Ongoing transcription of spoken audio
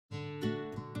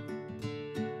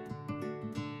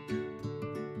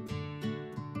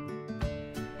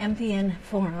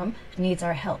MPNForum needs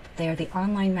our help. They are the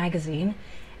online magazine,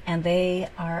 and they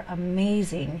are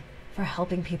amazing for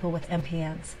helping people with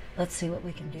MPNs. Let's see what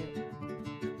we can do.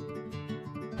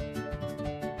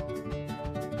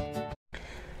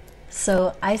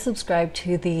 So I subscribe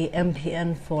to the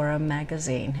MPNForum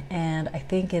magazine, and I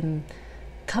think in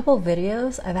a couple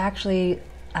videos I've actually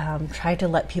tried to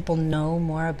let people know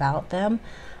more about them.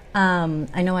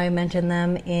 I know I mentioned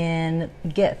them in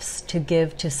gifts to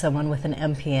give to someone with an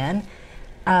MPN.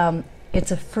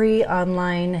 It's a free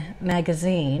online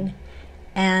magazine,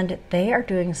 and they are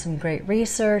doing some great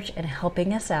research and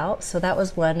helping us out. So that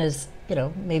was one, is, you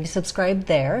know, maybe subscribe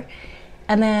there.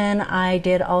 And then I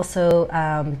did also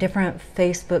different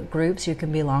Facebook groups you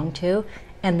can belong to,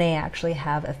 and they actually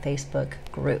have a Facebook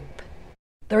group.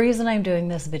 The reason I'm doing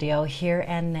this video here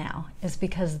and now is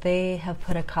because they have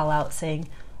put a call out saying,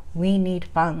 we need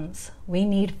funds. We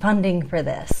need funding for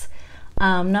this.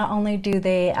 Not only do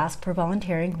they ask for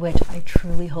volunteering, which I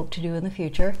truly hope to do in the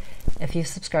future. If you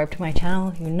subscribe to my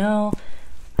channel, you know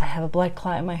I have a blood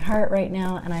clot in my heart right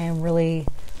now, and I am really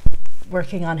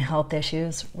working on health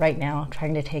issues right now,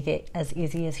 trying to take it as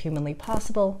easy as humanly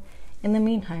possible. In the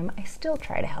meantime, I still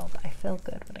try to help. I feel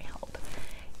good when I help.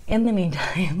 In the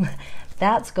meantime,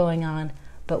 that's going on.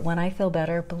 But when I feel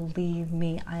better, believe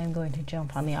me, I am going to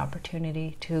jump on the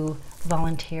opportunity to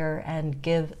volunteer and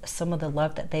give some of the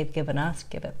love that they've given us,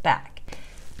 give it back.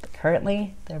 But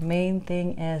currently, their main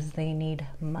thing is they need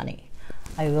money.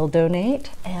 I will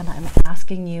donate, and I'm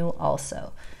asking you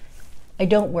also. I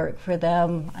don't work for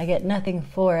them. I get nothing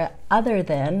for it other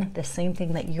than the same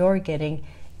thing that you're getting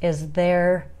is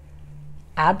their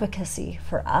advocacy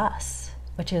for us,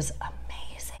 which is amazing.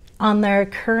 On their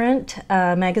current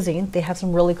magazine, they have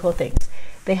some really cool things.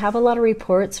 They have a lot of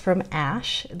reports from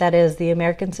ASH, that is the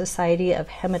American Society of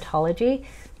Hematology.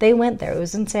 They went there. It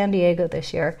was in San Diego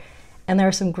this year, and there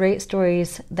are some great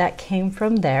stories that came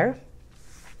from there.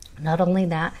 Not only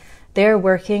that, they're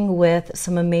working with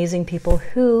some amazing people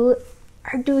who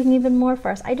are doing even more for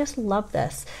us. I just love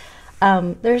this.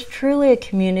 There's truly a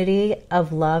community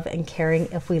of love and caring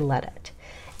if we let it.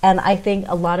 And I think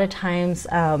a lot of times,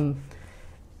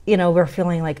 you know, we're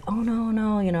feeling like, oh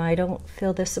no, you know, I don't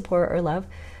feel this support or love.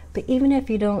 But even if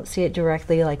you don't see it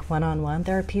directly, like one-on-one,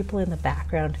 there are people in the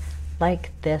background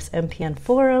like this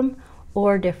MPNForum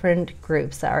or different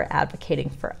groups that are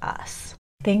advocating for us.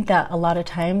 I think that a lot of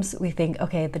times we think,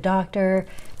 okay, the doctor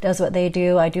does what they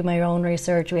do, I do my own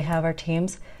research, we have our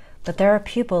teams, but there are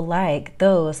people like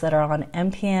those that are on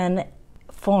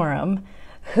MPNForum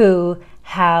who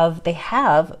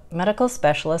have medical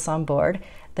specialists on board.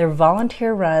 They're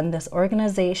volunteer run, this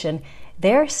organization.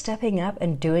 They're stepping up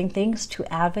and doing things to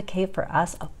advocate for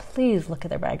us. Oh, please look at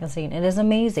their magazine. It is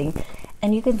amazing.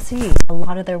 And you can see a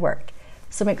lot of their work.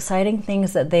 Some exciting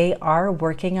things that they are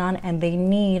working on, and they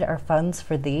need our funds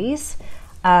for these.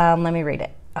 Let me read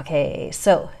it. Okay,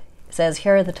 so it says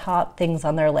here are the top things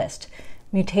on their list.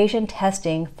 Mutation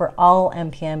testing for all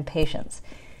MPN patients.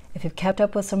 If you've kept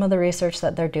up with some of the research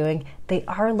that they're doing, they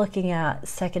are looking at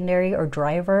secondary or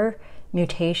driver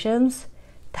mutations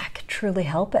that could truly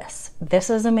help us. This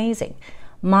is amazing.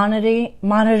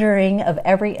 Monitoring of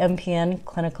every MPN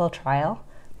clinical trial.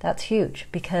 That's huge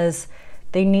because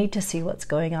they need to see what's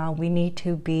going on. We need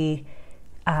to be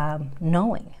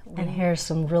knowing. And here's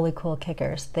some really cool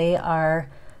kickers. They are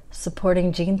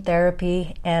supporting gene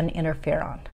therapy and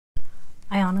interferon.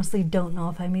 I honestly don't know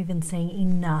if I'm even saying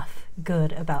enough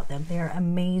good about them. They are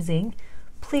amazing.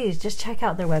 Please just check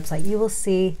out their website. You will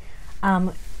see,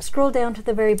 scroll down to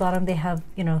the very bottom. They have,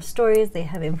 you know, stories, they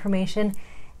have information,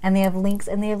 and they have links,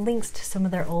 to some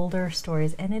of their older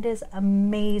stories, and it is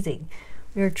amazing.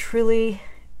 We are truly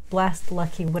blessed,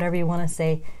 lucky, whatever you want to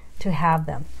say, to have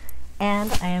them.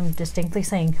 And I am distinctly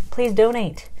saying, please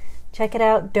donate. Check it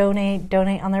out, donate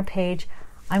on their page.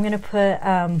 I'm going to put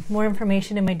more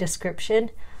information in my description.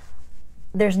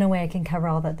 There's no way I can cover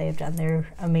all that they've done. They're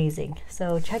amazing.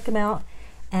 So check them out,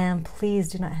 and please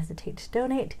do not hesitate to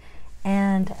donate.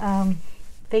 And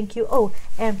thank you. Oh,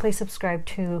 and please subscribe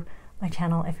to my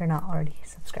channel if you're not already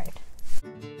subscribed.